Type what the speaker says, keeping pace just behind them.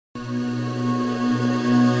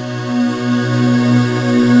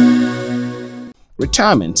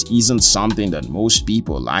Retirement isn't something that most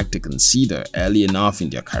people like to consider early enough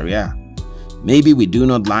in their career. Maybe we do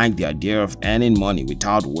not like the idea of earning money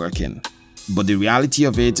without working, but the reality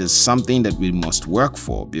of it is something that we must work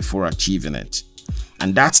for before achieving it.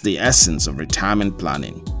 And that's the essence of retirement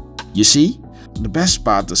planning. You see, the best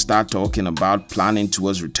part to start talking about planning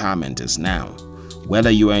towards retirement is now.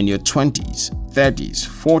 Whether you are in your 20s, 30s,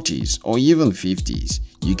 40s, or even 50s,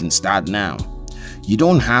 you can start now. You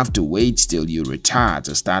don't have to wait till you retire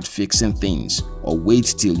to start fixing things, or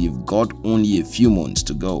wait till you've got only a few months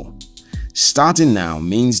to go. Starting now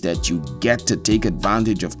means that you get to take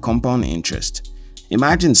advantage of compound interest.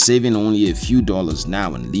 Imagine saving only a few dollars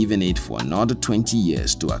now and leaving it for another 20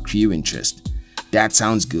 years to accrue interest. That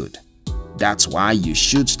sounds good. That's why you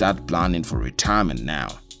should start planning for retirement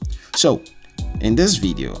now. So, in this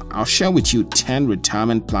video, I'll share with you 10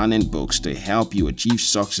 retirement planning books to help you achieve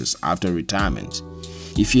success after retirement.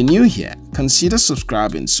 If you're new here, consider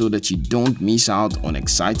subscribing so that you don't miss out on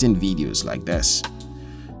exciting videos like this.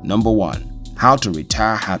 Number 1. How to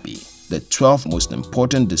Retire Happy: The 12 Most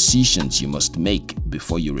Important Decisions You Must Make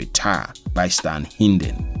Before You Retire by Stan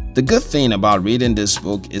Hinden. The good thing about reading this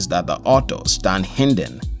book is that the author, Stan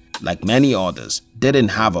Hinden, like many others, didn't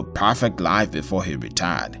have a perfect life before he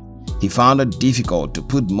retired. He found it difficult to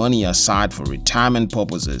put money aside for retirement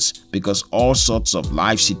purposes because all sorts of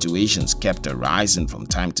life situations kept arising from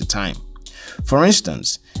time to time. For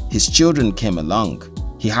instance, his children came along.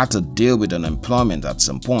 He had to deal with unemployment at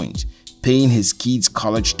some point, paying his kids'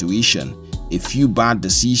 college tuition, a few bad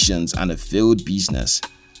decisions, and a failed business.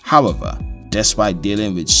 However, despite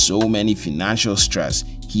dealing with so many financial stress,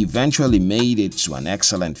 he eventually made it to an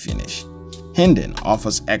excellent finish. Hinden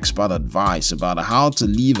offers expert advice about how to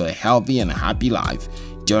live a healthy and happy life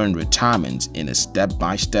during retirement in a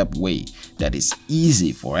step-by-step way that is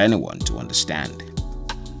easy for anyone to understand.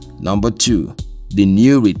 Number 2. The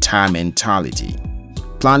New Retirement Mentality: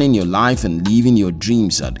 Planning Your Life and Living Your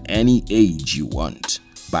Dreams at Any Age You Want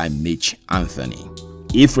by Mitch Anthony.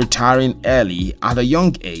 If retiring early at a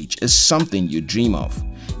young age is something you dream of,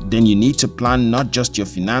 then you need to plan not just your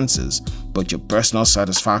finances, but your personal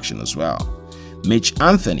satisfaction as well. Mitch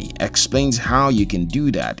Anthony explains how you can do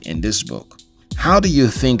that in this book. How do you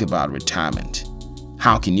think about retirement?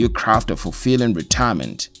 How can you craft a fulfilling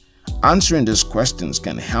retirement? Answering these questions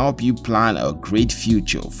can help you plan a great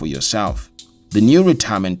future for yourself. The New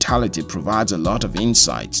Retirement Mentality provides a lot of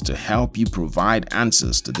insights to help you provide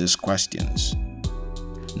answers to these questions.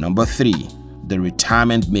 Number 3. The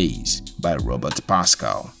Retirement Maze by Robert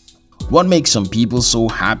Pascal. What makes some people so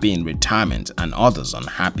happy in retirement and others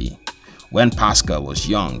unhappy? When Pascal was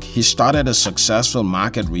young, he started a successful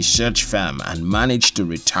market research firm and managed to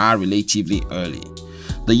retire relatively early.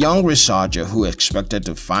 The young researcher who expected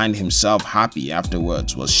to find himself happy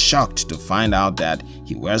afterwards was shocked to find out that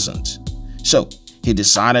he wasn't. So, he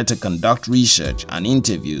decided to conduct research and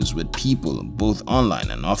interviews with people both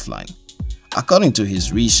online and offline. According to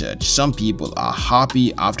his research, some people are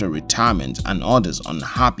happy after retirement and others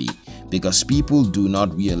unhappy because people do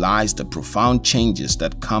not realize the profound changes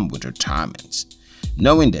that come with retirement.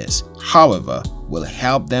 Knowing this, however, will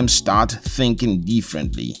help them start thinking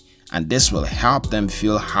differently, and this will help them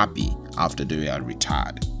feel happy after they are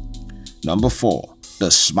retired. Number 4.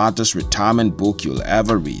 The Smartest Retirement Book You'll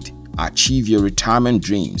Ever Read: Achieve Your Retirement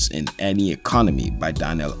Dreams in Any Economy by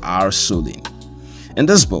Daniel R. Solin. In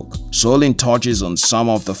this book, Solin touches on some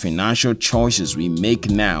of the financial choices we make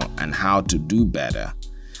now and how to do better.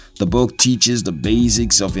 The book teaches the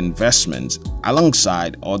basics of investments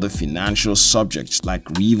alongside other financial subjects like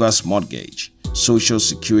reverse mortgage, social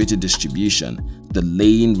security distribution,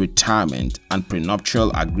 delaying retirement, and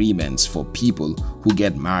prenuptial agreements for people who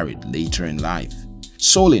get married later in life.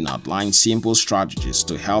 Solin outlines simple strategies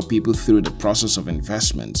to help people through the process of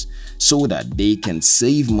investments so that they can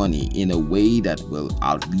save money in a way that will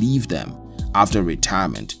outlive them after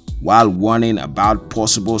retirement, while warning about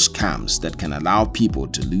possible scams that can allow people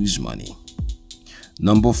to lose money.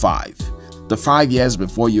 Number 5. The 5 Years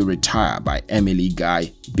Before You Retire by Emily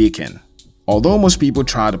Guy Beacon. Although most people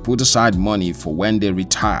try to put aside money for when they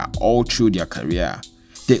retire all through their career,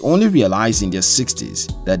 they only realize in their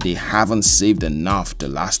 60s that they haven't saved enough to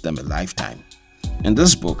last them a lifetime. In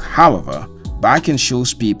this book, however, Beacon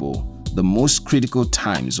shows people the most critical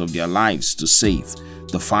times of their lives to save,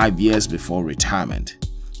 the 5 years before retirement.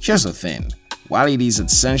 Here's the thing, while it is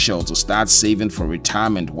essential to start saving for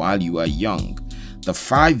retirement while you are young, the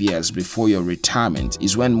 5 years before your retirement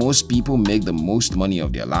is when most people make the most money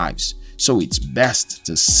of their lives, so it's best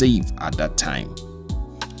to save at that time.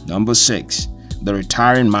 Number 6. The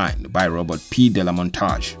Retiring Mind by Robert P. De La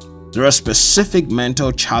Montage. There are specific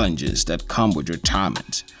mental challenges that come with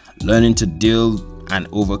retirement. Learning to deal and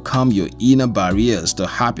overcome your inner barriers to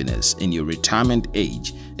happiness in your retirement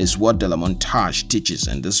age is what De la Montage teaches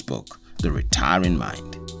in this book, The Retiring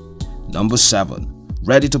Mind. Number 7.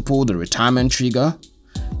 Ready to pull the retirement trigger?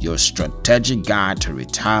 Your Strategic Guide to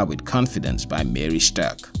Retire with Confidence by Mary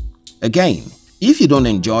Stark. Again, if you don't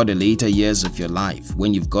enjoy the later years of your life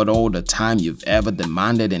when you've got all the time you've ever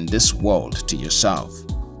demanded in this world to yourself,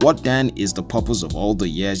 what then is the purpose of all the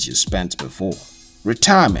years you spent before?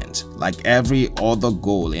 Retirement, like every other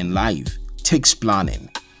goal in life, takes planning.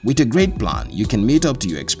 With a great plan, you can meet up to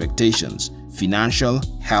your expectations, financial,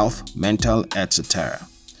 health, mental, etc.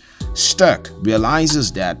 Stark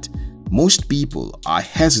realizes that most people are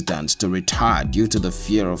hesitant to retire due to the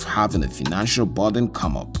fear of having a financial burden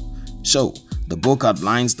come up. So, the book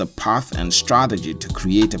outlines the path and strategy to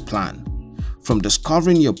create a plan. From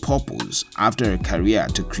discovering your purpose after a career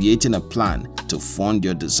to creating a plan to fund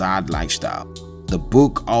your desired lifestyle. The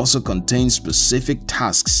book also contains specific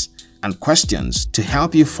tasks and questions to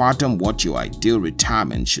help you fathom what your ideal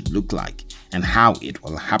retirement should look like and how it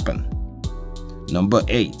will happen. Number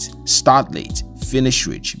 8. Start Late, Finish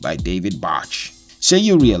Rich by David Bach. Say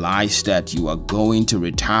you realize that you are going to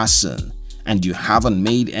retire soon and you haven't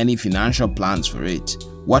made any financial plans for it.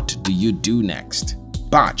 What do you do next?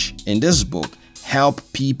 Bach, in this book, help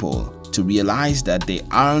people to realize that they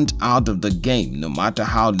aren't out of the game no matter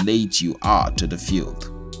how late you are to the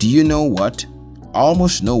field. Do you know what?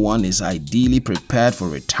 Almost no one is ideally prepared for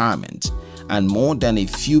retirement, and more than a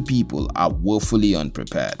few people are woefully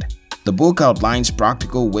unprepared. The book outlines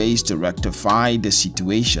practical ways to rectify the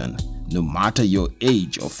situation no matter your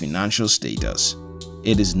age or financial status.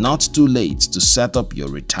 It is not too late to set up your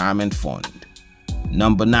retirement fund.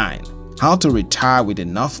 Number 9. How to Retire with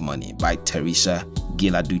Enough Money by Teresa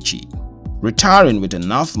Giladucci. Retiring with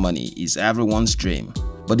enough money is everyone's dream,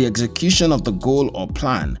 but the execution of the goal or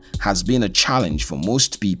plan has been a challenge for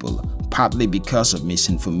most people, partly because of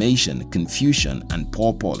misinformation, confusion, and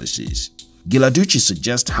poor policies. Giladucci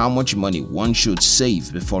suggests how much money one should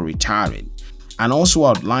save before retiring, and also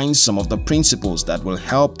outlines some of the principles that will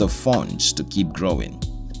help the funds to keep growing.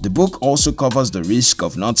 The book also covers the risk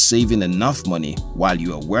of not saving enough money while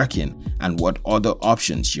you are working and what other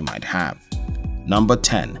options you might have. Number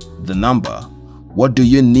 10. The Number. What do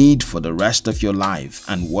you need for the rest of your life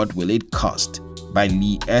and what will it cost? By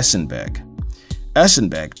Lee Eisenberg.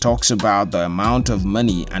 Eisenberg talks about the amount of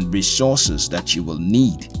money and resources that you will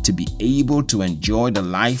need to be able to enjoy the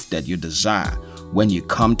life that you desire when you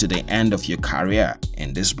come to the end of your career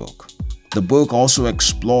in this book. The book also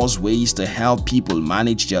explores ways to help people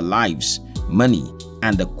manage their lives, money,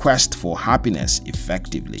 and the quest for happiness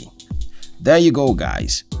effectively. There you go,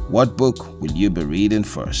 guys. What book will you be reading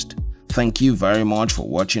first? Thank you very much for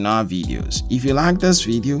watching our videos. If you like this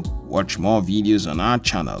video, watch more videos on our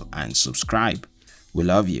channel and subscribe. We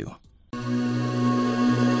love you.